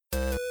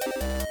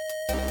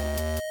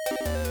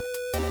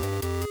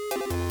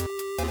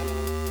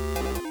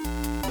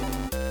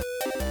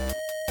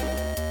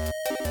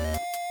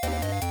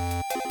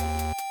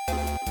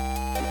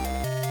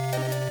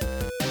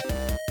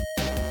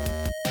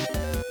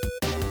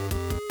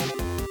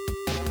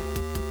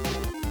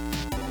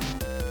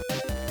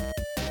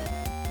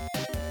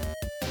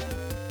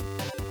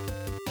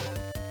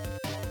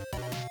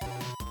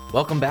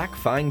Welcome back,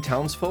 fine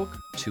townsfolk,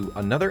 to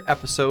another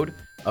episode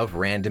of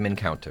Random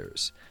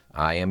Encounters.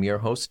 I am your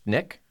host,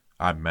 Nick.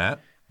 I'm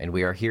Matt. And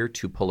we are here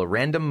to pull a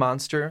random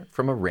monster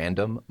from a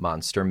random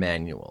monster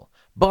manual.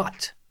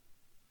 But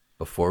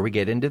before we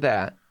get into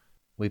that,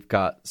 we've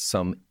got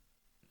some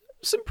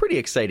pretty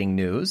exciting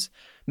news.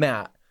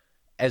 Matt,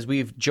 as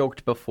we've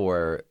joked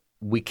before,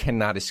 we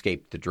cannot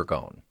escape the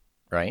Dragon,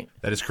 right?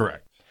 That is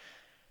correct.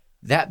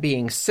 That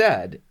being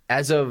said,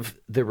 as of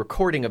the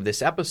recording of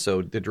this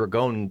episode, the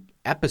Dragon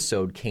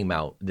episode came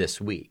out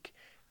this week,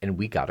 and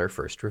we got our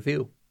first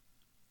review.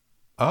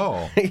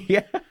 Oh.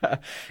 Yeah.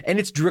 And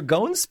it's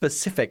Dragon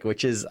specific,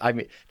 which is, I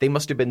mean, they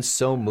must have been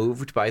so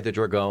moved by the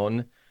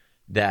Dragon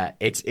that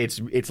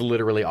it's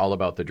literally all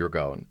about the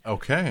Dragon.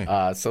 Okay.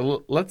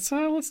 So let's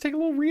take a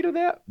little read of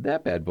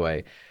that bad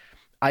boy.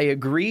 I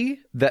agree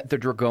that the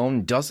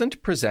Dragon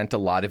doesn't present a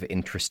lot of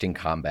interesting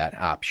combat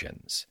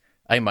options.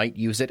 I might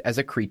use it as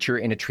a creature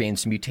in a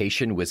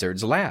transmutation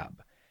wizard's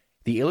lab.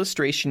 The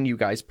illustration you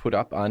guys put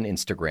up on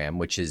Instagram,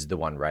 which is the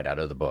one right out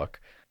of the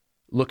book,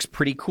 looks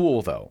pretty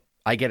cool, though.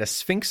 I get a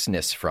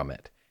sphinxness from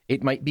it.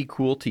 It might be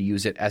cool to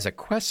use it as a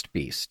quest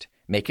beast,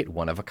 make it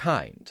one of a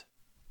kind.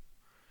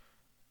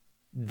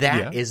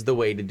 That is the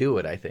way to do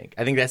it, I think.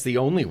 I think that's the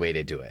only way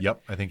to do it.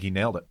 Yep, I think he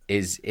nailed it.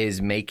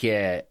 Is make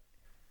it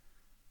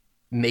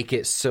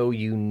so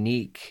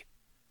unique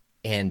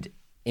and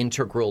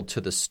integral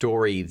to the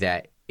story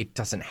that it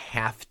doesn't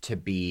have to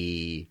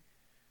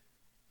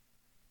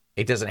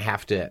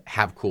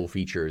have cool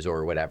features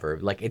or whatever.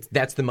 Like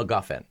that's the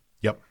MacGuffin.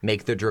 Yep.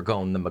 Make the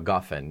Dragon the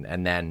MacGuffin,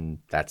 and then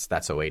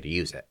that's a way to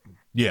use it.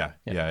 Yeah.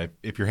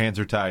 If your hands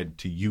are tied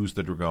to use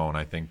the Dragon,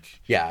 I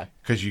think. Yeah.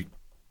 Because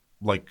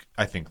I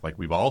think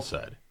we've all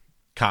said,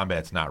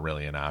 combat's not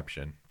really an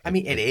option. I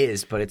mean, it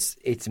is, but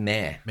it's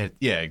meh.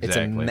 Yeah, exactly. It's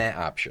a meh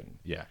option.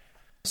 Yeah.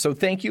 So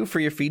thank you for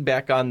your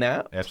feedback on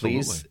that. Absolutely.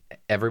 Please,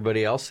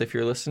 everybody else, if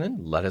you're listening,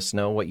 let us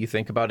know what you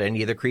think about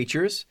any of the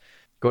creatures.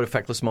 Go to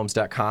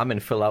fecklessmomes.com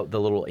and fill out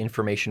the little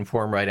information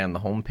form right on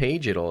the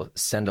homepage. It'll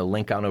send a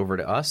link on over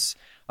to us.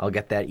 I'll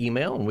get that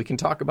email, and we can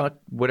talk about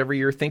whatever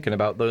you're thinking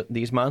about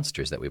these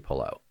monsters that we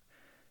pull out.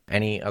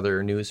 Any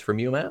other news from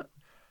you, Matt?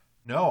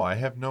 No, I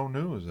have no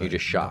news. You're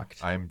just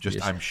shocked. I'm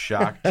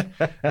shocked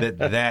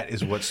that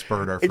is what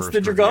spurred our it's first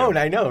the Dragon,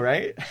 review. I know,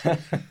 right?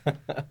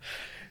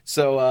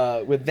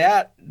 So with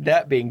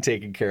that being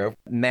taken care of,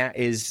 Matt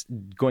is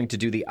going to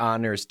do the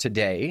honors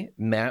today.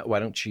 Matt, why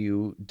don't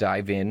you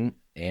dive in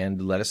and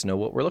let us know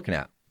what we're looking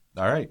at?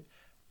 All right.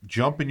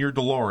 Jump in your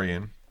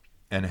DeLorean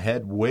and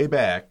head way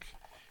back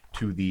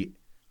to the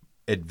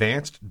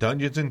Advanced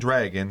Dungeons &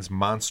 Dragons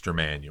Monster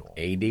Manual.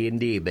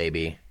 AD&D,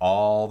 baby.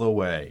 All the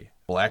way.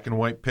 Black and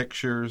white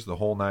pictures, the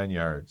whole 9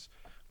 yards.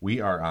 We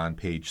are on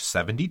page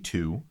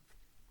 72,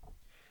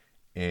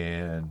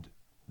 and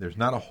there's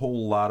not a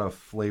whole lot of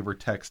flavor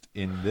text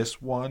in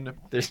this one.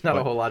 There's not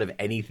a whole lot of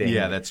anything.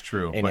 Yeah, that's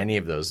true. In any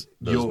of those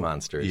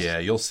monsters. Yeah,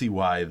 you'll see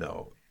why,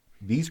 though.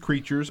 These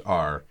creatures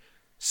are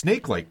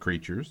snake-like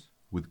creatures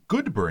with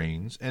good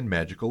brains and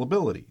magical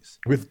abilities.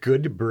 With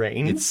good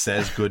brains? It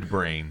says good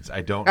brains.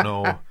 I don't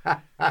know.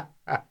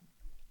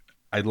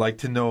 I'd like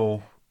to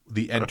know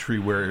the entry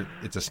where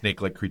it's a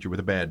snake-like creature with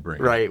a bad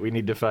brain. Right, we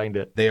need to find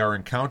it. They are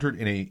encountered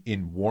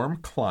in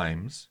warm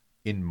climes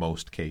in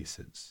most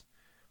cases.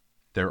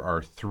 There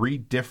are 3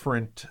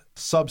 different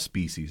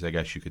subspecies, I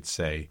guess you could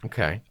say,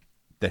 okay,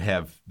 that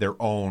have their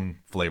own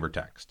flavor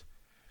text.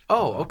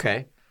 Oh,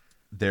 okay.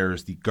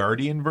 There's the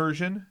Guardian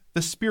version,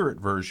 the Spirit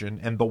version,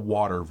 and the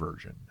Water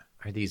version.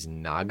 Are these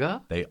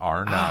Naga? They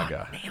are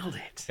Naga. Nailed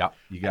it. Yep,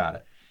 you got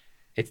it.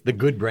 It's the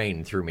good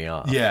brain threw me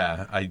off.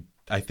 Yeah,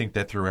 I think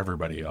that threw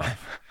everybody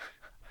off.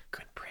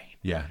 Good brain.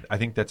 Yeah, I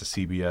think that's a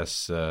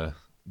CBS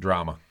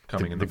drama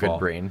coming in the fall. The good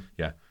brain.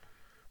 Yeah.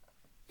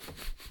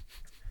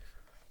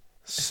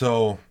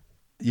 So,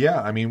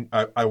 yeah, I mean,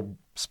 I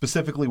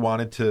specifically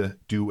wanted to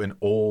do an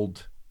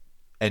old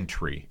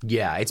entry.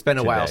 Yeah, it's been a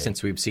today. while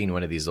since we've seen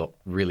one of these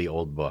really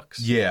old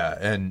books. Yeah,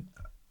 and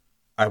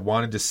I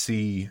wanted to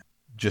see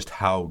just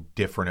how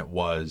different it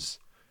was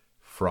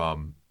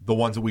from the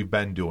ones that we've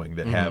been doing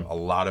that have a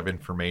lot of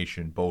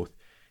information, both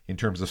in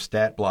terms of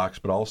stat blocks,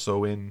 but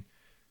also in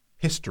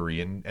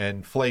history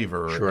and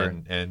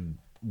flavor and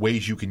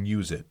ways you can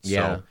use it.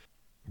 Yeah. So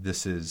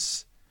this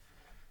is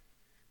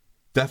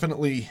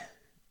definitely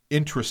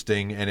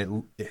interesting,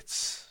 and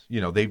it's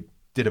they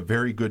did a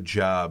very good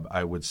job,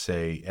 I would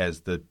say,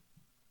 as the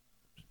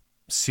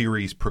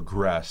series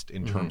progressed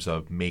in terms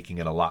of making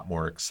it a lot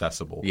more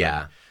accessible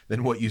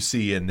than what you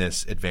see in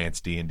this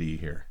advanced D&D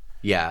here.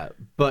 Yeah,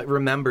 but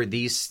remember,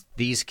 these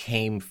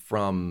came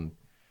from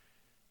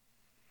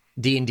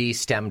D&D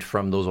stemmed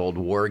from those old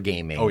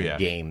wargaming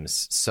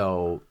games,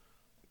 so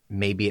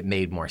maybe it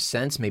made more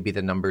sense. Maybe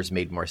the numbers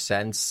made more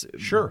sense.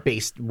 Sure.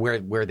 Based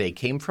where they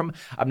came from.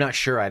 I'm not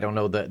sure. I don't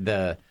know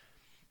the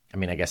I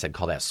mean, I guess I'd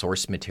call that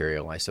source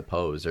material, I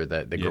suppose, or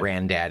the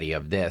granddaddy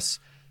of this.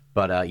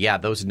 But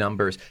those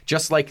numbers,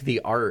 just like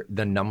the art,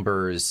 the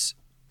numbers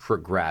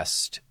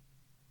progressed.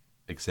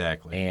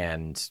 Exactly.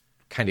 And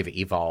kind of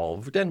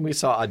evolved, and we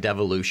saw a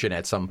devolution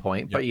at some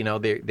point. Yep. But you know,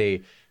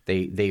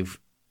 they've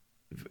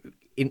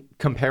in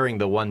comparing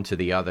the one to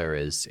the other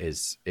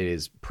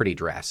is pretty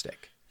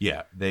drastic.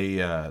 Yeah, they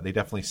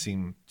definitely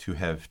seem to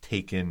have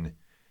taken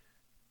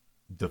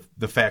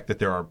the fact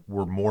that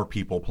were more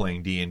people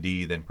playing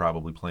D&D than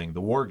probably playing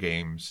the war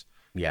games.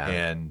 Yeah,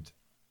 and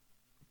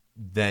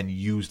then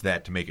used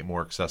that to make it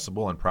more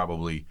accessible, and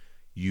probably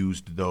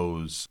used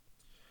those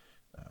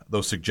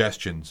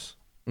suggestions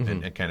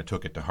and kind of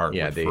took it to heart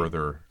with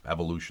further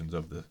evolutions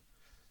of the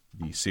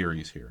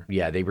series here.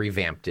 Yeah, they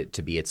revamped it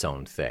to be its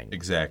own thing.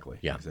 Exactly.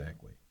 Yeah.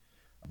 Exactly.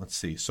 Let's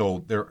see.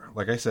 So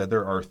like I said,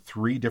 there are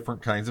 3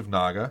 different kinds of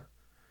Naga: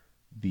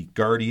 the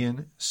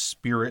Guardian,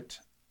 Spirit,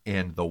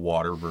 and the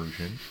Water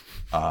version.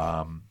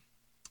 All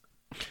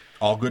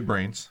good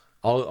brains.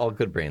 All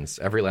good brains.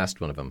 Every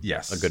last one of them.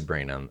 Yes. A good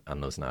brain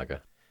on those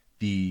Naga.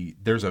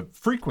 There's a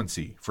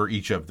frequency for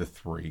each of the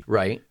 3.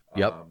 Right.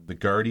 Yep. The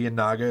Guardian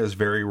Naga is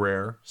very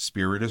rare,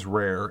 Spirit is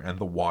rare, and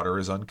the Water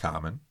is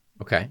uncommon.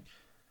 Okay.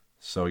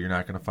 So you're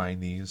not going to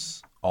find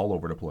these all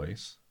over the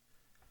place.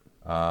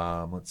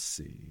 Let's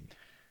see.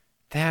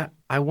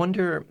 I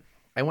wonder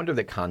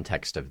the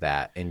context of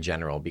that in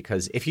general,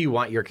 because if you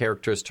want your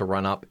characters to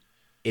run up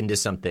into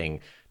something,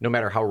 no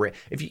matter how rare,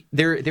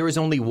 there is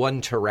only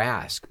one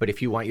Tarrasque, but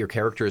if you want your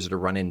characters to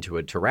run into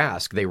a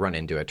Tarrasque, they run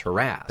into a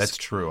Tarrasque. That's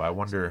true. I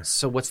wonder.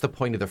 So what's the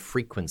point of the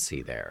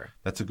frequency there?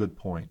 That's a good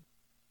point.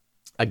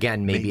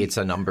 Again, maybe it's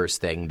a numbers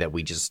thing that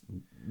we just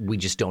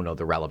don't know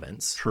the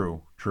relevance.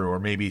 True. Or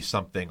maybe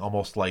something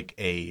almost like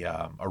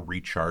a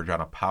recharge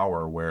on a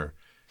power where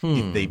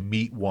if they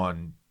meet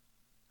one,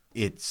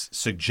 it's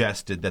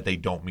suggested that they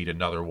don't meet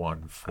another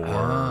one for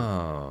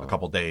a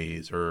couple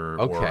days or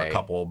a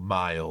couple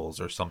miles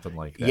or something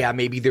like that. Yeah,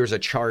 maybe there's a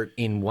chart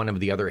in one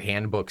of the other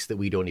handbooks that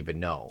we don't even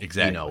know.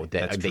 Exactly. You know,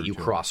 that you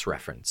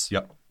cross-reference.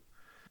 Yep.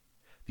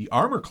 The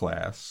armor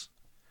class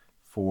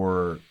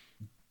for,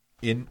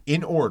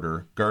 in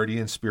order,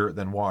 Guardian, Spirit,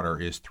 then Water,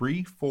 is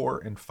 3, 4,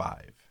 and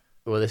 5.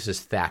 Well, this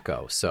is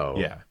THAC0,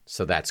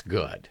 so that's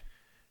good.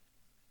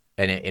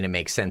 And it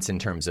makes sense in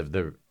terms of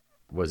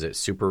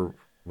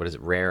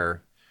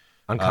rare,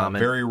 uncommon?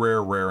 Very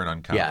rare, and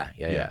uncommon.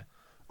 Yeah.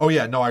 Oh,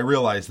 yeah. No, I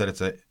realize that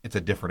it's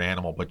a different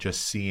animal, but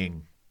just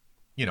seeing,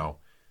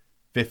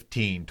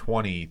 15,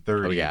 20,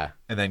 30, and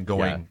then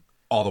going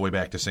all the way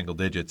back to single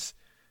digits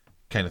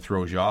kind of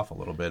throws you off a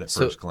little bit at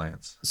first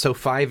glance. So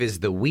 5 is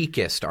the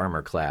weakest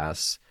armor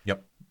class.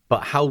 Yep.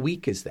 But how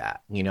weak is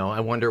that? I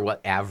wonder what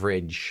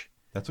average...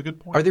 That's a good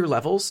point. Are there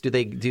levels? Do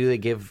they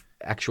give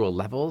actual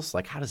levels?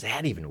 Like, how does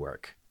that even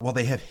work? Well,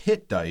 they have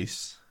hit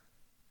dice.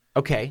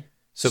 Okay.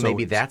 So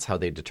maybe that's how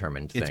they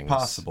determined things. It's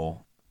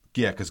possible.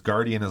 Yeah, because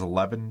Guardian is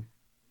 11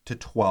 to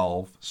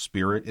 12,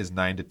 Spirit is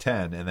 9 to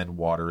 10, and then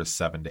Water is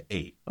 7 to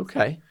 8.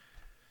 Okay.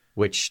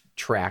 Which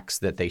tracks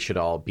that they should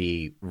all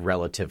be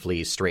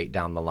relatively straight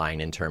down the line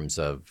in terms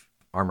of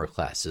armor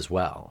class as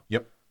well.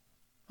 Yep.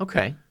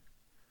 Okay.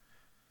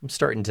 I'm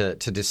starting to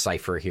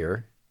decipher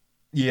here.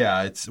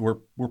 Yeah,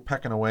 we're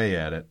pecking away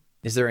at it.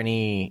 Is there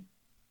any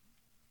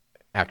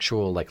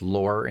actual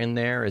lore in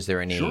there? Is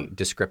there any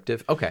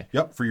descriptive? Okay.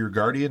 Yep. For your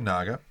Guardian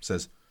Naga, it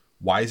says,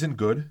 wise and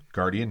good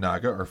Guardian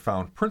Naga are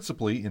found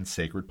principally in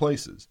sacred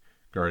places,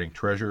 guarding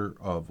treasure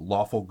of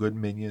lawful good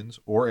minions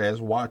or as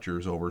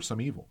watchers over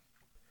some evil.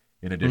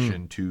 In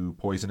addition to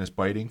poisonous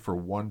biting for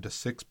 1 to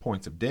 6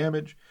 points of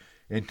damage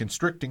and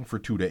constricting for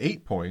 2 to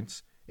 8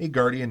 points, a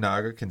Guardian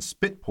Naga can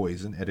spit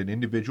poison at an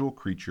individual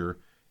creature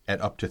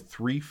at up to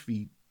 3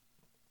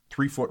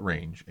 foot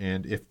range,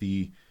 and if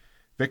the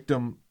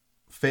victim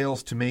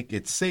fails to make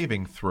its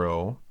saving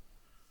throw...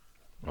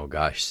 Oh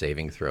gosh,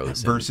 saving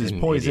throws. Versus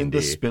poison,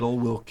 the spittle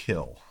will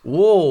kill.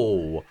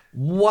 Whoa.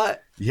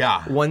 What?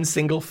 Yeah. One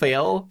single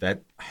fail?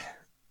 That,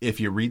 if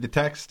you read the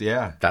text,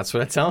 yeah. That's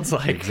what it sounds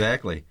like.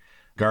 Exactly.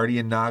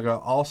 Guardian Naga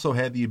also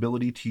had the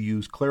ability to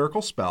use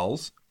clerical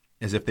spells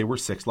as if they were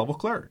 6th-level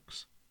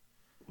clerics.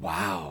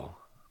 Wow.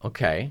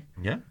 Okay.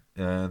 Yeah.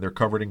 They're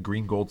covered in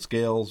green gold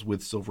scales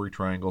with silvery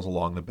triangles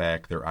along the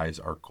back. Their eyes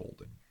are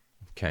golden.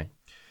 Okay.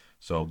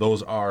 So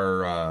those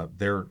are,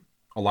 their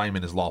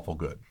alignment is lawful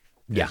good.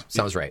 Yeah,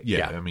 sounds right.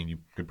 Yeah, I mean, you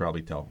could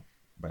probably tell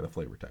by the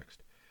flavor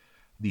text.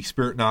 The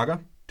Spirit Naga,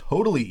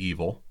 totally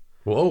evil.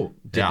 Whoa,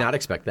 did not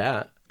expect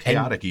that.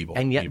 Chaotic evil.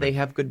 And yet they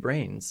have good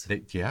brains.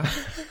 Yeah.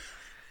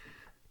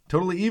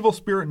 Totally evil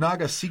Spirit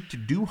Naga seek to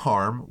do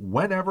harm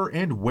whenever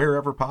and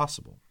wherever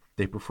possible.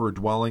 They prefer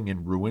dwelling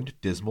in ruined,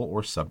 dismal,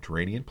 or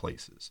subterranean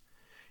places.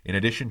 In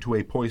addition to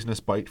a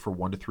poisonous bite for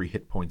 1 to 3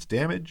 hit points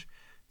damage,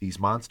 these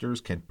monsters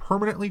can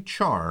permanently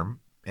charm,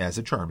 as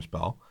a charm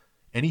spell,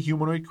 any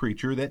humanoid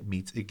creature that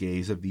meets a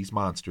gaze of these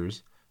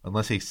monsters,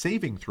 unless a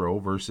saving throw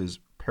versus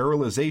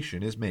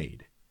paralyzation is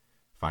made.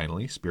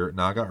 Finally, Spirit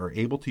Naga are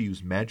able to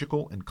use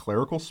magical and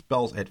clerical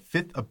spells at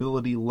 5th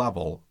ability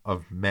level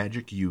of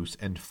magic use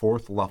and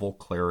 4th level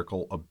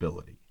clerical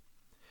ability.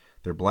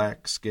 They're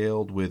black,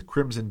 scaled with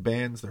crimson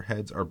bands, their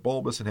heads are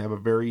bulbous and have a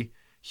very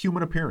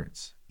human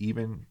appearance,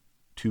 even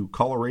to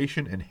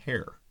coloration and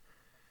hair.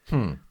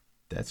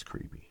 That's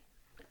creepy.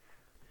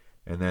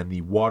 And then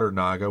the water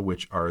naga,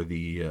 which are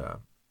the,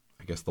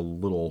 I guess, the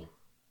little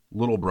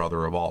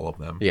brother of all of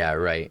them. Yeah,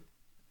 right.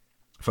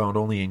 Found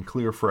only in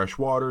clear, fresh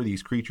water,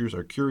 these creatures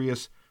are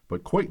curious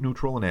but quite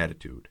neutral in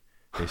attitude.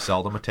 They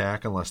seldom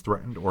attack unless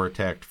threatened or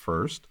attacked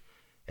first,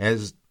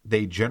 as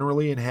they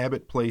generally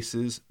inhabit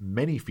places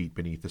many feet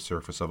beneath the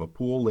surface of a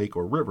pool, lake,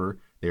 or river.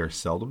 They are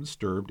seldom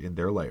disturbed in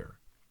their lair.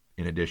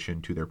 In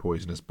addition to their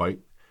poisonous bite,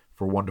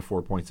 for 1 to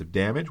 4 points of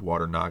damage,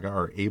 water naga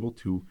are able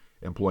to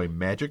employ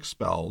magic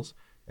spells,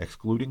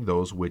 excluding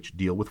those which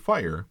deal with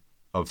fire,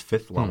 of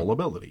 5th level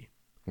ability.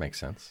 Makes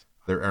sense.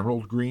 They're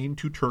emerald green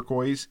to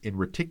turquoise in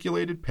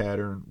reticulated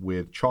pattern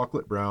with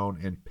chocolate brown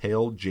and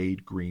pale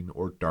jade green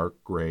or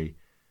dark gray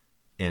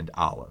and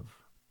olive.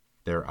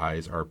 Their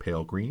eyes are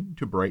pale green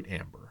to bright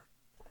amber.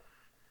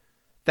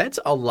 That's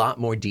a lot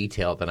more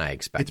detail than I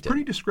expected. It's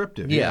pretty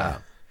descriptive. Yeah.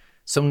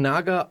 So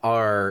naga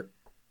are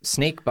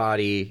snake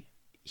body,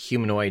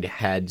 humanoid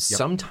head. Yep.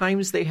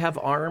 Sometimes they have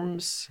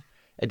arms.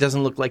 It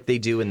doesn't look like they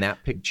do in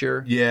that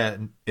picture. Yeah,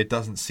 it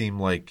doesn't seem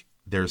like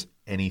there's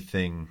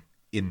anything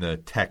in the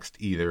text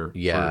either.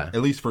 Yeah.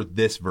 At least for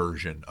this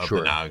version of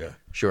the naga.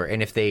 Sure.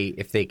 And if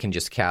they can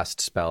just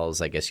cast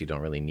spells, I guess you don't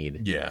really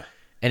need. Yeah.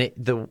 And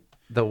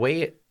the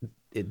way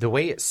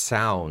it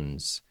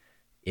sounds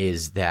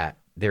is that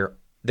they're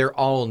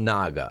all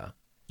naga.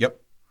 Yep.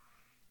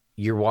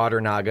 Your water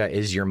naga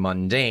is your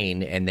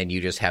mundane, and then you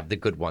just have the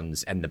good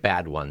ones and the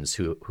bad ones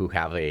who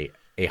have a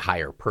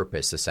higher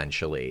purpose,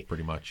 essentially.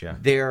 Pretty much, yeah.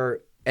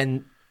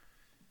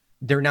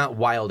 They're not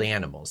wild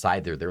animals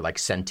either. They're like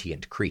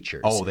sentient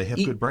creatures. Oh, they have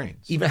good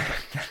brains. Even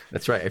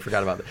that's right. I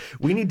forgot about that.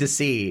 We need to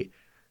see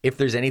if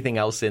there's anything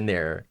else in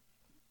there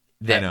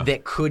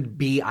that could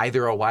be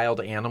either a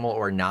wild animal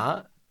or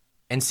not,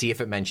 and see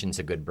if it mentions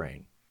a good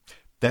brain.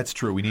 That's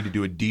true. We need to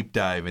do a deep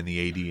dive in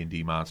the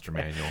AD&D Monster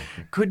Manual.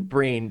 Good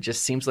brain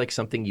just seems like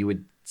something you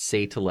would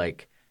say to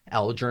like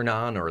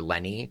Algernon or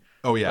Lenny.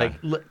 Oh, yeah.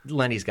 Like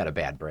Lenny's got a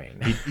bad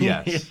brain.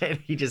 Yes.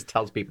 He just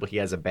tells people he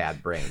has a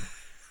bad brain.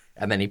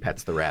 And then he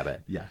pets the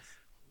rabbit. Yes.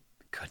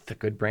 The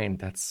good brain.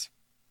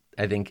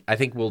 I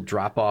think we'll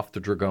drop off the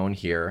Dragon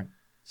here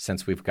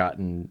since we've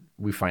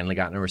finally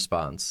gotten a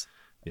response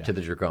to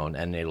the Dragon,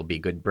 and it'll be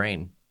good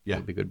brain. Yeah.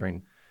 It'll be good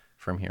brain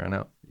from here on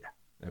out. Yeah,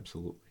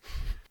 absolutely.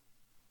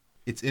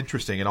 It's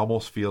interesting. It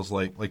almost feels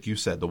like you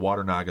said, the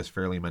water naga is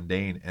fairly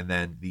mundane, and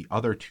then the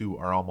other two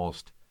are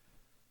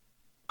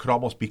could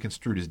almost be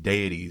construed as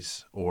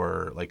deities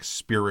or like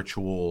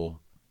spiritual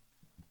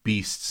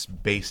beasts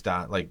based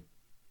on like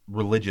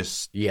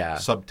religious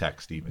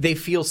subtext even. They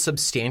feel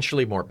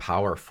substantially more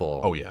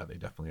powerful. Oh yeah, they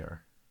definitely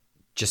are.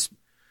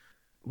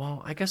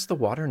 I guess the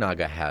water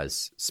naga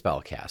has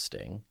spell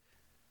casting.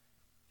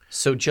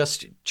 So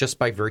just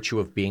by virtue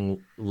of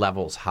being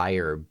levels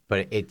higher,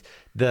 but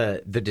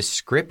the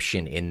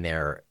description in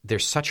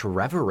there's such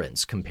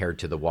reverence compared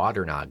to the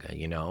water naga,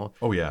 you know?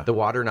 Oh yeah. The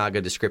water naga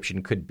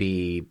description could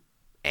be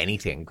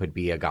anything, could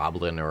be a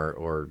goblin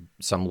or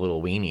some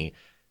little weenie,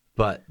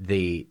 but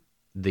the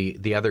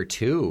other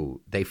two,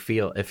 it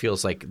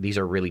feels like these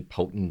are really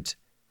potent,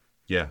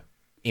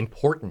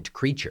 important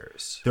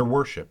creatures. They're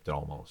worshipped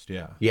almost,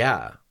 yeah.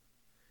 Yeah.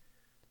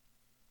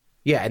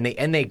 Yeah,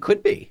 and they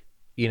could be.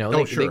 You know,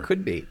 they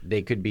could be.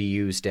 They could be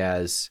used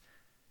as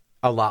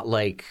a lot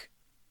like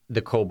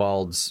the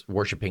kobolds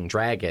worshiping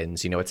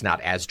dragons. You know, it's not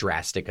as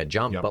drastic a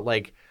jump, but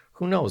like,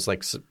 who knows?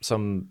 Like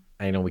some,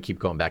 I know we keep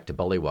going back to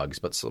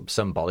bullywugs, but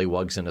some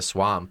bullywugs in a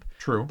swamp.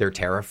 True. They're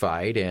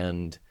terrified,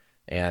 and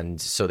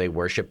so they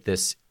worship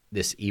this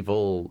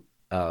evil.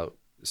 What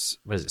is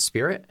it?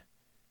 Spirit?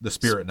 The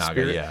spirit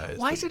naga. Yeah.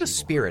 Why is it a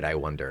spirit? I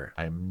wonder.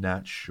 I'm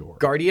not sure.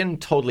 Guardian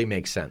totally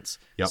makes sense.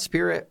 Yep.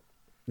 Spirit,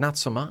 not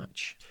so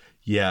much.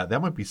 Yeah,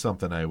 that might be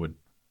something I would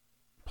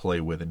play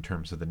with in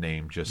terms of the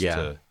name, just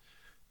to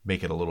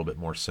make it a little bit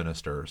more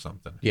sinister or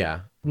something.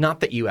 Yeah.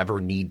 Not that you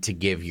ever need to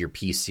give your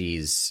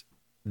PCs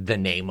the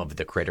name of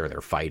the critter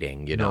they're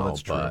fighting, you know. No,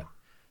 that's true.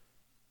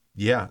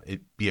 Yeah,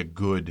 it'd be a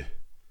good,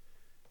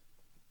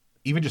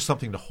 even just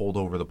something to hold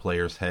over the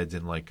players' heads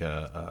in like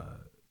a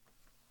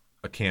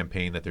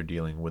campaign that they're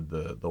dealing with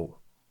the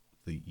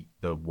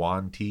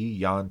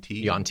Yuan-ti,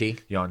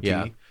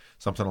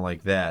 something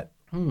like that.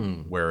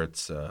 Where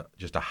it's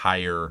just a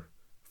higher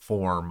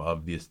form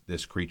of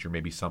this creature,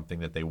 maybe something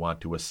that they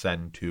want to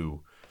ascend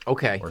to.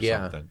 Okay, or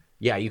something.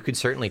 Yeah, you could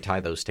certainly tie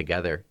those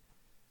together.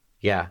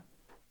 Yeah.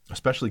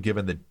 Especially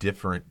given the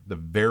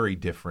very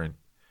different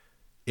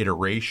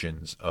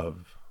iterations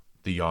of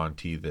the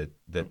Yuan-ti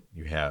that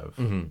you have.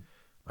 Mm-hmm.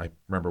 I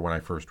remember when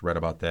I first read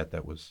about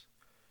that was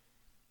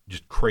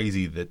just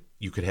crazy that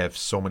you could have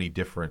so many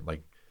different,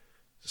 like,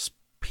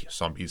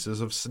 some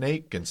pieces of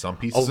snake and some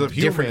pieces of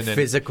human. Different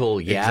physical,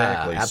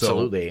 exactly.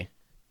 Absolutely.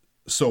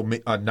 So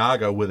a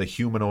naga with a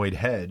humanoid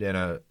head and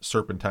a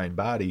serpentine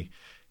body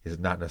is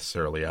not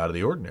necessarily out of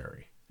the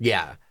ordinary.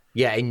 Yeah.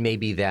 Yeah, and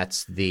maybe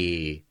that's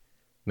the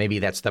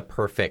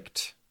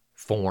perfect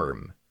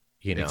form,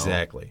 you know.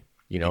 Exactly.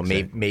 You know,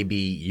 maybe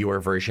your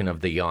version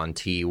of the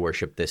Yuan-ti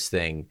worship this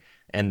thing,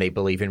 and they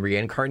believe in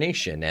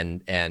reincarnation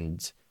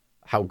and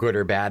how good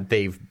or bad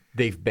they've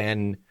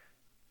been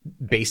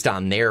based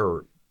on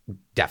their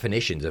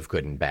definitions of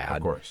good and bad,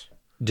 Of course.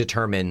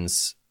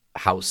 determines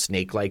how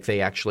snake-like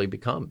they actually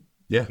become.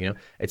 Yeah. You know,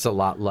 it's a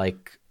lot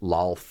like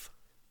Lolth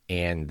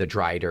and the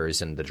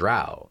Driders and the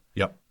Drow.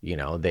 Yep. You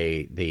know,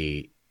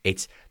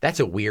 that's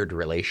a weird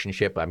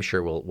relationship. I'm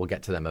sure we'll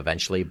get to them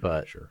eventually,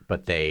 but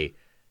the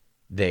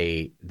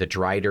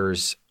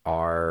Driders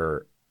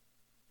are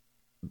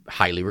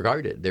highly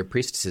regarded. They're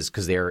priestesses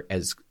because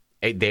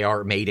they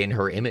are made in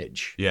her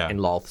image, in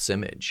Lolth's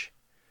image.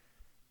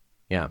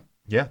 Yeah.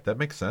 Yeah, that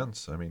makes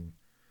sense. I mean,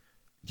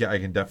 yeah, I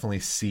can definitely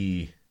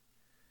see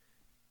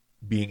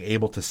being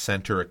able to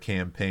center a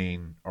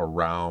campaign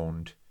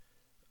around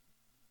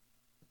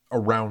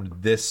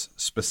this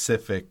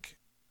specific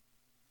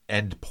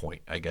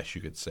endpoint, I guess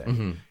you could say.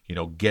 Mm-hmm. You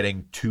know,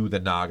 getting to the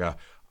Naga,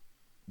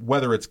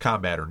 whether it's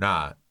combat or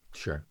not.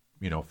 Sure.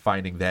 You know,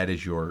 finding that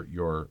as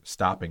your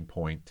stopping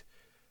point,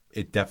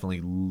 it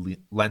definitely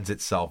lends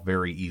itself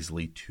very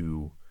easily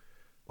to,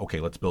 okay,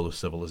 let's build a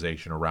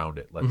civilization around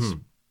it. Let's,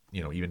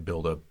 you know, even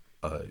build a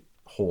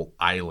whole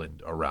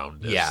island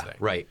around this thing.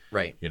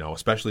 Right. You know,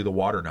 especially the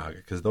Water Naga,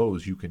 because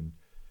those you can,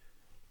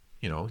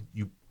 you know,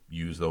 you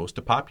use those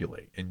to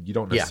populate. And you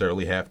don't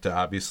necessarily have to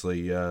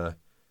obviously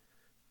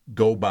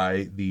go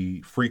by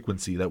the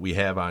frequency that we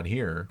have on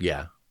here.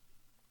 Yeah.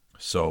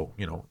 So,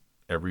 you know,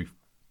 every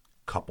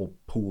couple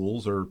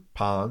pools or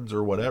ponds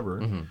or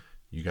whatever,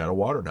 you got a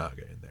Water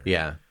Naga in there.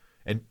 Yeah.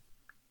 And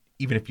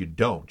even if you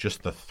don't,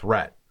 just the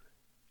threat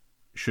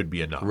should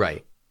be enough.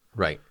 Right.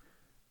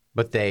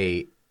 But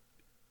the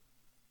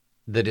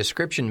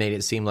description made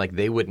it seem like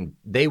they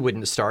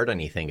wouldn't start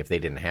anything if they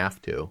didn't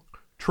have to.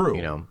 True.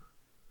 You know,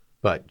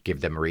 but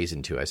give them a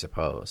reason to, I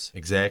suppose.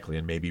 Exactly.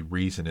 And maybe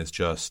reason is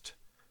just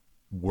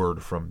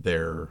word from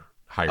their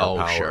higher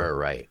power. Oh, sure.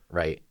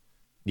 Right.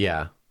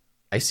 Yeah.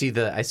 I see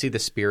the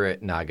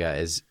spirit Naga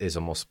as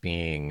almost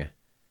being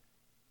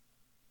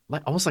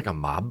almost like a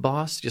mob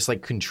boss, just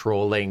like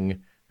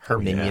controlling her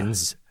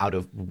minions out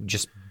of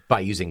just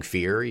by using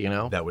fear, you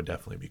know? That would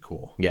definitely be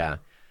cool. Yeah.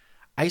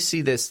 I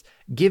see this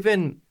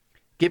given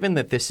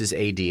that this is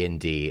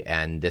AD&D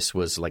and this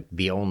was like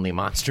the only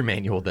monster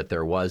manual that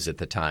there was at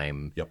the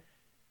time. Yep.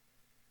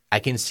 I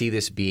can see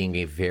this being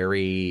a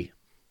very,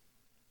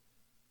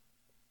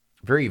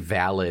 very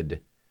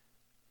valid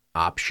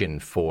option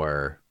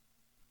for,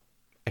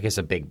 I guess,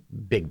 a big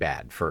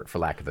bad, for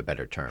lack of a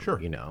better term. Sure.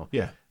 You know?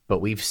 Yeah. But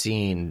we've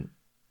seen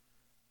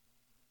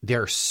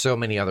there are so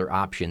many other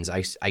options.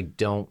 I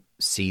don't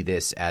see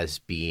this as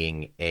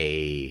being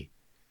a...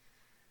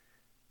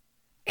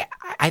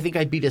 I think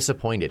I'd be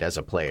disappointed as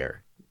a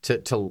player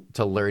to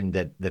learn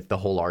that the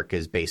whole arc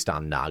is based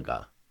on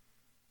Naga.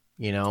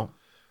 You know?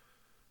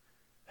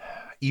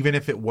 Even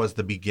if it was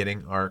the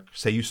beginning arc,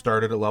 say you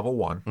started at level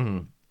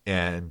 1,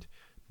 and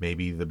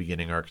maybe the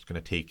beginning arc is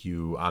going to take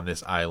you on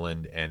this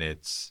island, and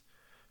it's,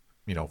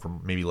 you know,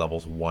 from maybe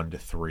levels 1 to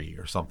 3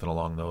 or something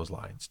along those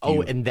lines.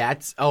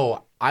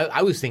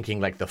 I was thinking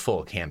like the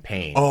full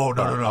campaign. Oh,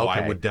 no. Okay.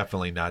 I would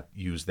definitely not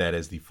use that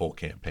as the full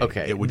campaign.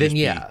 Okay, it would then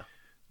just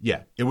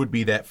it would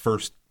be the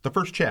first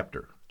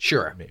chapter.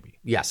 Sure. Maybe.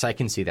 Yes, I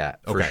can see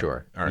that for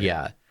sure. All right.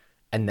 Yeah.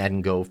 And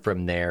then go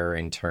from there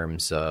in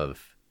terms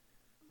of,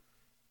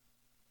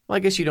 well, I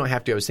guess you don't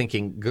have to. I was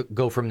thinking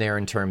go from there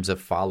in terms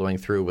of following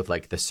through with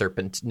like the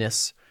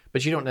serpentness,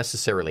 but you don't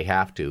necessarily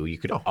have to. You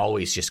could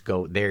always just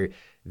go there.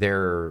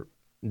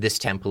 This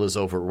temple is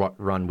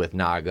overrun with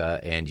Naga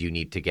and you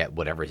need to get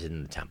whatever's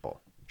in the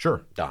temple.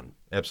 Sure. Done.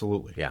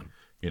 Absolutely. Yeah.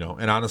 You know,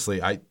 and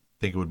honestly, I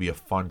think it would be a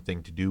fun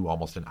thing to do,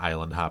 almost an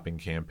island hopping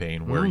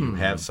campaign where you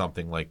have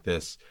something like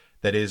this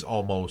that is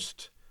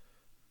almost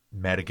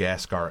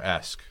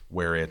Madagascar-esque,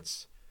 where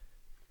it's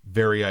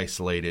very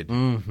isolated,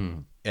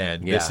 and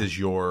this is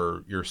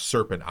your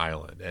serpent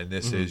island, and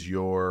this is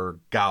your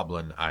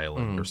goblin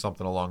island, or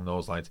something along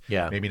those lines.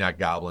 Yeah. Maybe not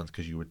goblins,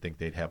 because you would think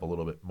they'd have a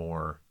little bit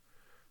more,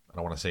 I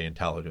don't want to say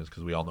intelligence,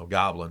 because we all know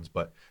goblins,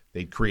 but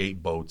they'd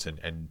create boats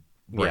and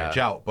branch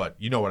out. But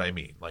you know what I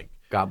mean. Like,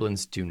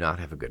 goblins do not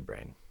have a good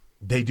brain.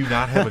 They do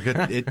not have a good...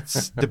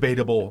 It's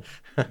debatable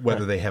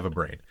whether they have a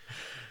brain.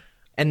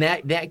 And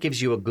that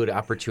gives you a good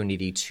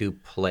opportunity to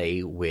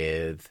play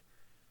with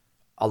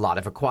a lot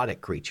of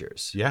aquatic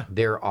creatures. Yeah.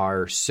 There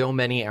are so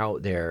many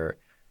out there,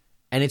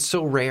 and it's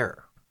so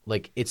rare.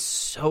 Like, it's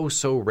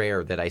so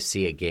rare that I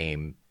see a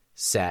game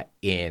set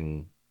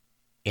in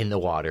the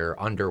water,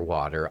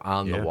 underwater,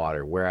 on the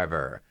water,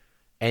 wherever.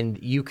 And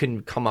you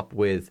can come up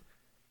with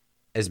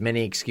as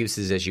many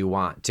excuses as you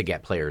want to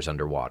get players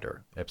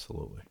underwater.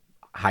 Absolutely.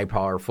 High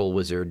powerful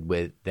wizard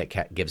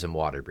that gives them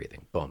water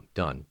breathing. Boom,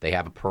 done. They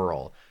have a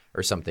pearl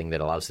or something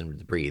that allows them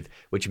to breathe,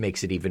 which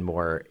makes it even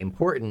more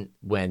important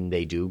when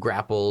they do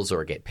grapples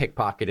or get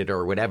pickpocketed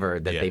or whatever,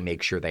 that they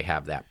make sure they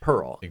have that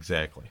pearl.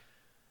 Exactly.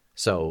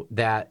 So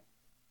that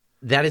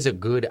is a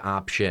good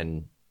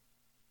option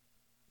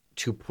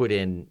to put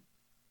in,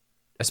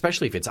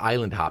 especially if it's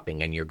island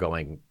hopping and you're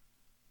going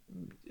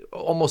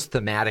almost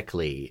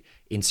thematically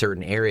in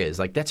certain areas.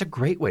 Like, that's a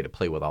great way to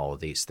play with all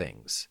of these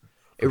things.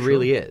 It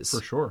really is.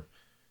 For sure.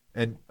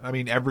 And, I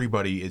mean,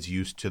 everybody is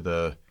used to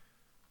the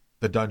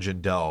the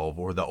dungeon delve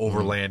or the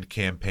overland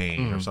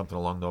campaign or something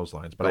along those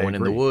lines. But Going I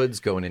in the agree. woods,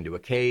 going into a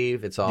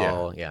cave. It's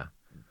all,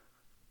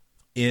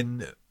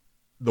 In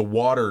the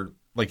water,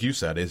 like you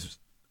said, is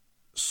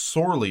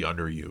sorely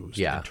underused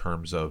in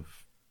terms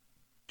of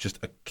just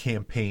a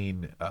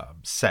campaign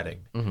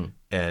setting.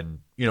 And,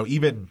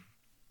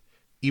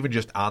 even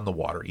just on the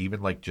water,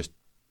 even like just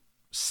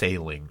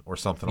sailing or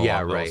something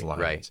along those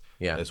lines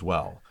as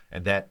well.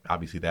 And that,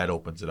 obviously, that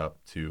opens it up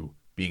to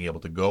being able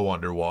to go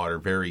underwater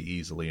very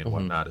easily and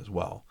whatnot as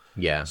well.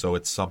 Yeah. So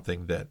it's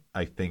something that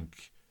I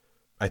think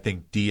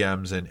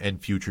DMs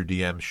and future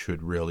DMs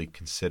should really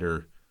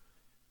consider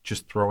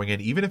just throwing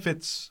in, even if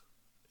it's,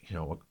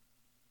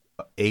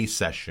 a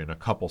session, a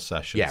couple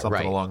sessions,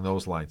 something along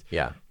those lines.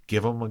 Yeah.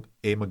 Give them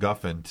a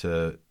MacGuffin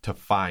to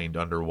find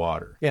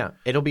underwater. Yeah.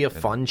 It'll be a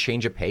fun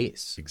change of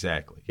pace.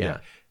 Exactly. Yeah.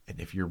 And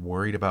if you're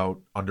worried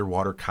about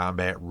underwater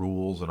combat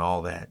rules and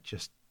all that,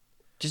 just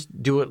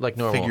do it like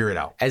normal. Figure it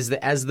out. As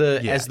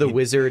the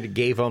wizard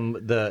gave them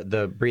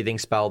the breathing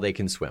spell, they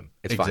can swim.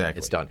 It's fine.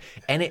 It's done.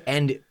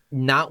 And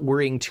not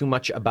worrying too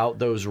much about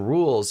those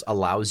rules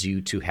allows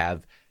you to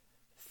have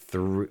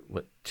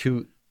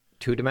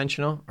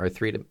two-dimensional or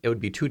three. It would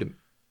be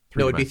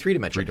it would be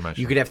three-dimensional.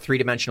 You could have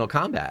three-dimensional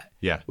combat.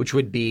 Yeah. Which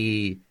would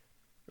be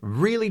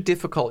really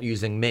difficult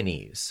using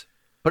minis,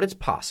 but it's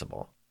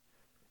possible.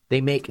 They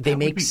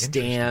make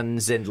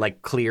stands and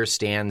like clear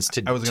stands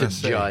to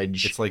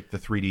judge. It's like the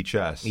 3D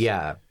chess.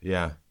 Yeah.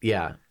 Yeah.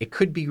 Yeah. It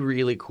could be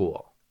really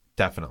cool.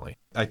 Definitely.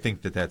 I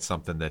think that's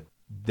something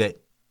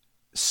that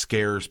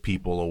scares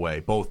people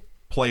away, both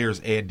players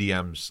and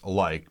DMs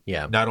alike.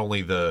 Yeah. Not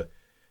only the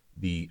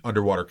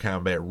underwater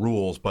combat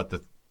rules, but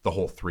the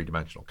whole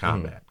three-dimensional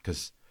combat,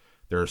 because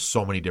there are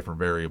so many different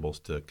variables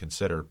to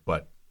consider.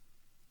 But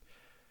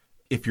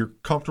if you're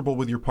comfortable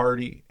with your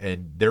party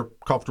and they're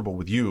comfortable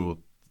with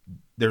you,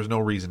 there's no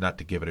reason not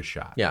to give it a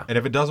shot. Yeah. And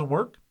if it doesn't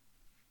work,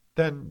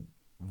 then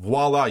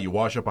voila, you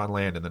wash up on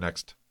land in the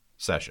next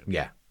session.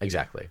 Yeah,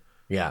 exactly.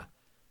 Yeah.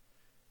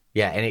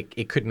 Yeah, and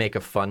it could make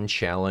a fun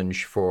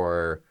challenge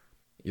for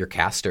your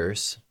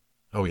casters.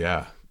 Oh,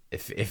 yeah.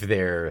 If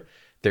they're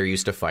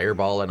used to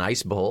Fireball and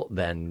Ice Bolt,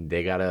 then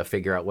they got to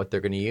figure out what they're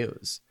going to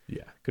use.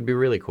 Yeah. Could be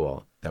really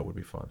cool. That would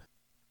be fun.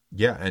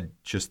 Yeah, and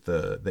just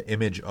the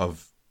image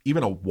of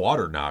even a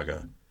water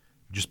Naga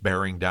just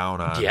bearing down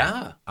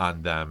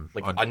on them.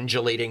 Like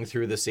undulating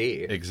through the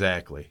sea.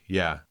 Exactly.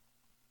 Yeah.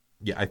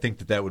 Yeah, I think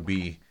that would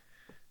be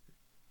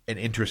an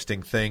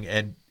interesting thing.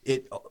 And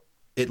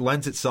it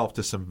lends itself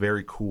to some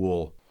very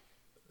cool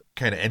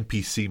kind of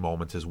NPC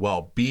moments as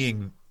well,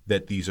 being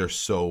that these are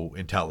so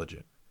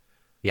intelligent.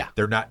 Yeah.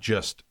 They're not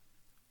just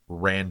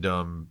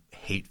random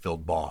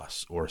hate-filled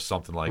boss or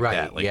something like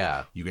that.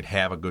 Like, you can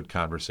have a good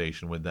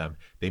conversation with them.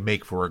 They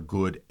make for a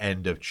good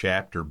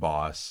end-of-chapter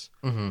boss.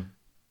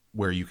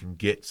 Where you can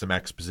get some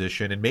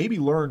exposition and maybe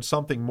learn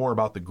something more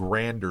about the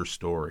grander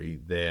story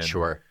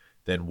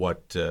than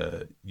what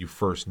you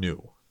first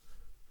knew.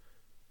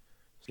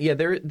 Yeah,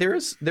 there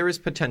is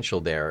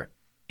potential there.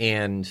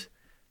 And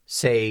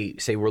say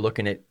we're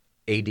looking at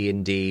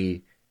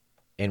AD&D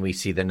and we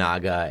see the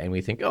Naga and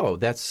we think, oh,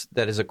 that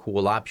is a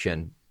cool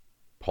option.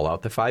 Pull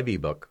out the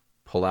 5e book.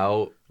 Pull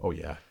out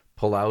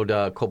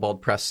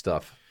Kobold Press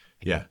stuff.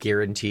 Yeah.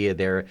 Guarantee you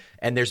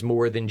there's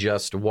more than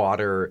just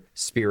water,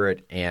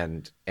 spirit,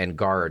 and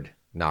guard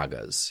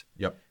Nagas.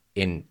 Yep.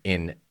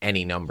 In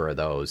any number of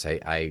those.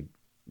 I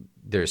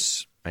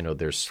know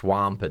there's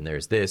swamp and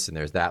there's this and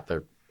there's that.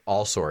 They're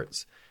all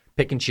sorts.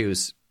 Pick and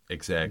choose.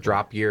 Exactly.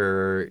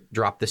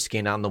 Drop the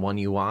skin on the one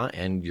you want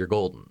and you're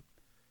golden.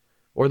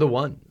 Or the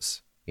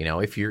ones.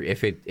 If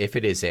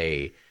it is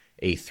a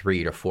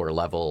 3 to 4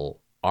 level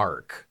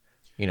arc,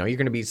 you're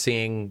going to be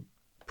seeing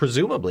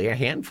presumably a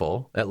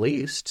handful at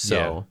least.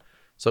 So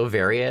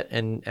vary it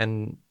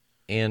and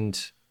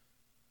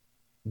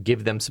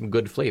give them some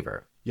good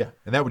flavor. Yeah,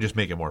 and that would just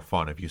make it more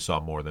fun if you saw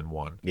more than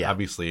one. Yeah.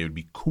 Obviously, it would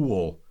be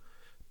cool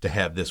to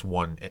have this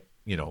one,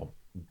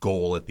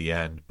 goal at the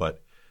end,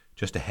 but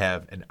just to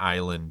have an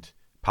island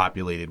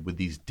populated with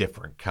these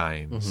different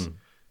kinds,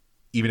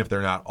 even if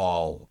they're not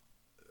all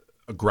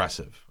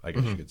aggressive, I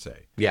guess you could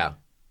say. Yeah.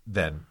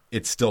 Then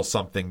it's still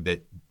something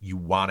that you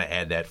want to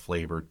add that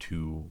flavor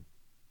to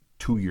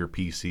your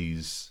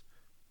PC's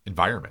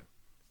environment.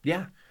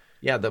 Yeah.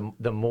 Yeah,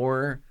 the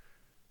more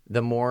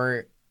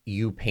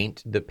you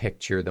paint the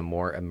picture, the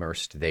more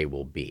immersed they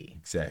will be.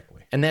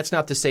 Exactly. And that's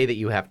not to say that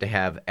you have to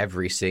have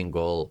every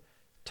single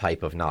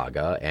type of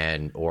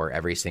Naga or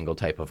every single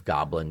type of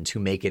goblin to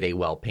make it a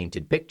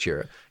well-painted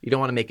picture. You don't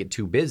want to make it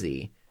too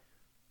busy,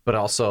 but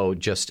also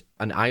just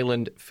an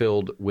island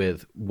filled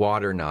with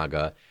water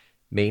Naga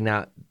may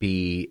not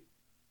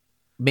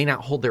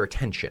hold their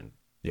attention.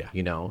 Yeah.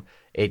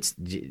 It's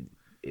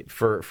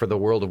for the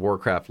World of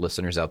Warcraft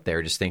listeners out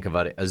there, just think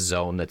about a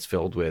zone that's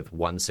filled with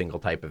one single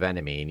type of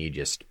enemy and you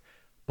just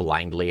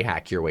blindly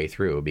hack your way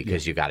through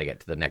because you got to get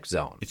to the next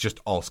zone. It's just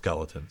all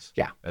skeletons.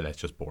 Yeah. And that's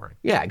just boring.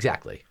 Yeah,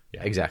 exactly.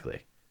 Yeah.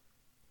 Exactly.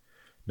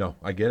 No,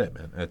 I get it,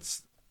 man.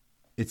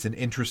 It's an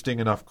interesting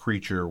enough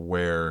creature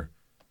where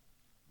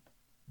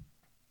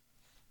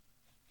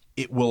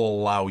it will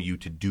allow you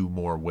to do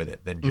more with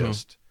it than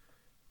just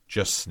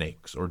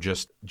snakes or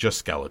just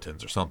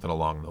skeletons or something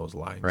along those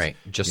lines. Right.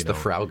 Just the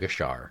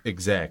Fraugeschar.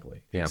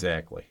 Exactly. Yeah.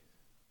 Exactly.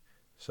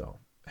 So,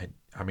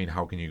 I mean,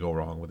 how can you go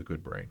wrong with a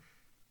good brain?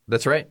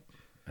 That's right.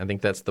 I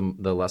think that's the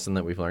lesson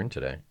that we've learned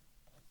today.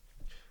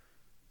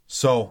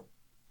 So,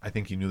 I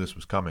think you knew this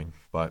was coming,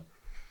 but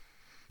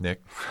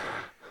Nick,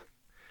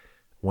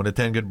 1 to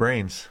 10 good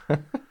brains.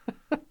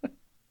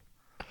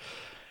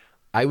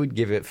 I would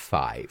give it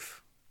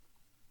 5.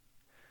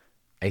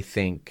 I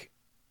think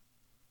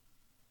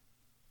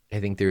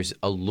there's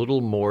a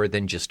little more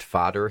than just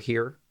fodder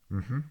here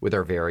with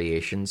our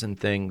variations and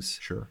things.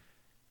 Sure.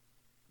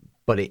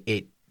 But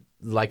it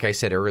like I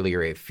said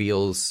earlier, it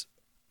feels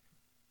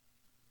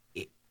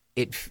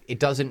it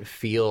doesn't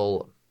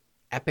feel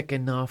epic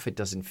enough. It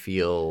doesn't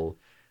feel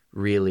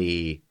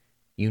really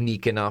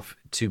unique enough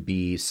to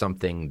be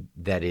something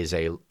that is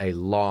a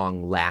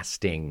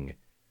long-lasting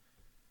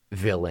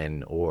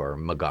villain or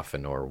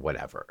MacGuffin or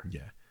whatever.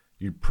 Yeah.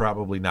 You're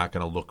probably not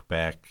going to look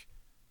back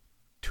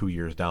 2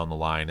 years down the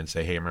line and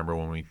say, hey, remember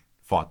when we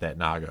fought that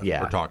Naga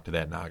or talked to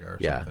that Naga or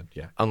something.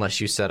 Yeah. Unless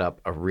you set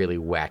up a really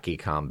wacky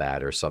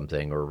combat or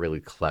something, or a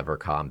really clever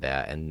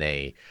combat, and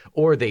they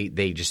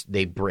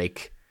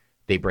break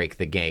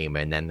the game,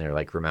 and then they're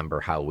like,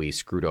 remember how we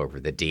screwed over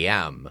the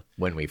DM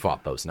when we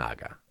fought those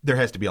Naga. There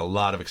has to be a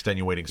lot of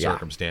extenuating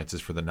circumstances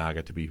for the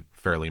Naga to be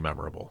fairly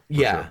memorable.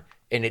 Yeah. Sure.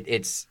 And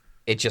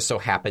it just so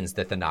happens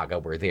that the Naga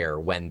were there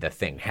when the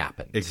thing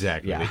happened.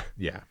 Exactly.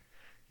 Yeah.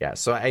 Yeah.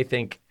 So I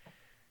think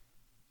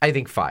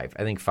 5.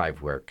 I think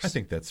 5 works. I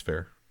think that's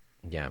fair.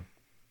 Yeah.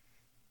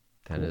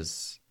 That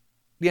is.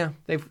 Yeah.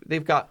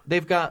 They've got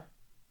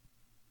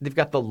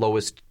the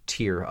lowest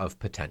tier of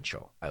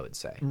potential, I would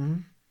say. Mm-hmm.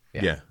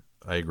 Yeah,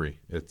 I agree.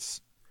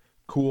 It's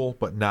cool,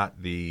 but not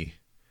it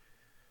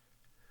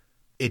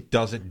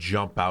doesn't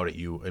jump out at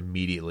you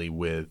immediately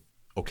with,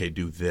 okay,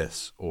 do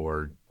this,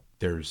 or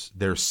there's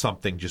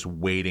something just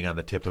waiting on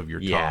the tip of your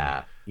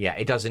tongue. Yeah.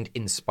 It doesn't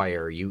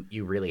inspire you.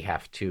 You really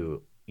have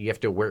to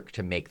work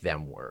to make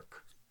them work.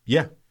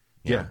 Yeah.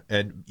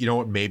 And you know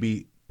what?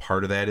 Maybe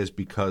part of that is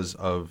because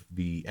of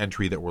the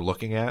entry that we're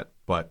looking at,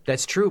 but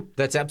that's true.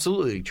 That's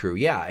absolutely true.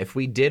 Yeah. If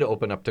we did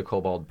open up to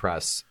Kobold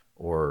Press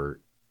or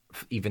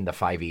even the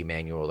 5e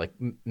manual, like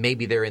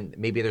maybe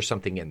there's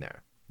something in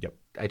there. Yep.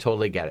 I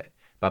totally get it.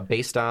 But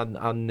based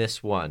on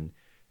this one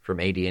from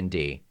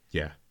AD&D.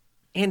 Yeah.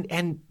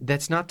 And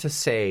that's not to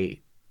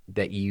say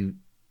that you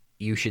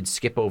should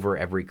skip over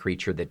every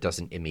creature that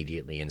doesn't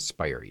immediately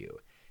inspire you.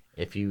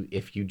 If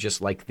you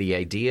just like the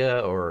idea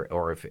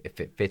or if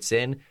it fits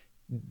in,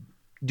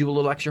 do a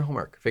little extra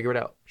homework, figure it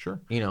out.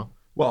 Sure.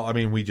 Well, I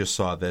mean, we just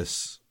saw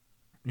this,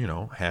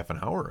 half an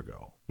hour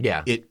ago.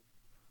 Yeah.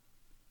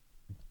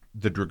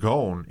 The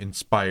Dragone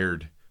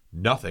inspired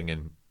nothing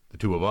in the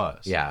two of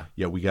us. Yeah.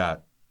 Yeah, we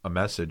got a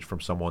message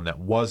from someone that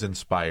was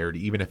inspired,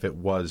 even if it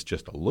was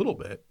just a little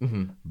bit,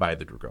 by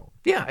the Dragone.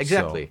 Yeah,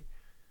 exactly. So,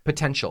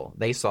 potential.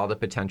 They saw the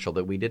potential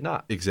that we did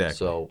not. Exactly.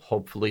 So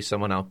hopefully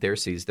someone out there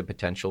sees the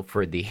potential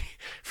for the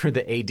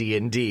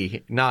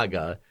AD&D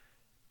Naga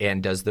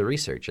and does the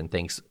research and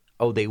thinks,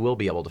 oh, they will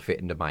be able to fit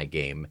into my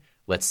game.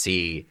 Let's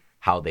see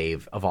how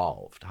they've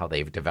evolved, how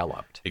they've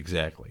developed.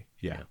 Exactly.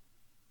 Yeah.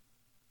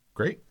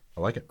 Great.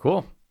 I like it.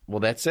 Cool. Well,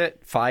 that's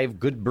it. 5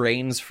 good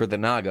brains for the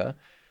Naga.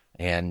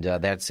 And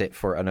that's it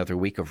for another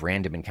week of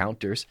Random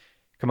Encounters.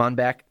 Come on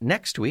back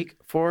next week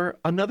for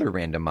another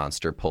random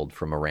monster pulled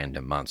from a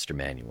random monster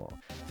manual.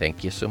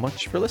 Thank you so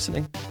much for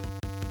listening.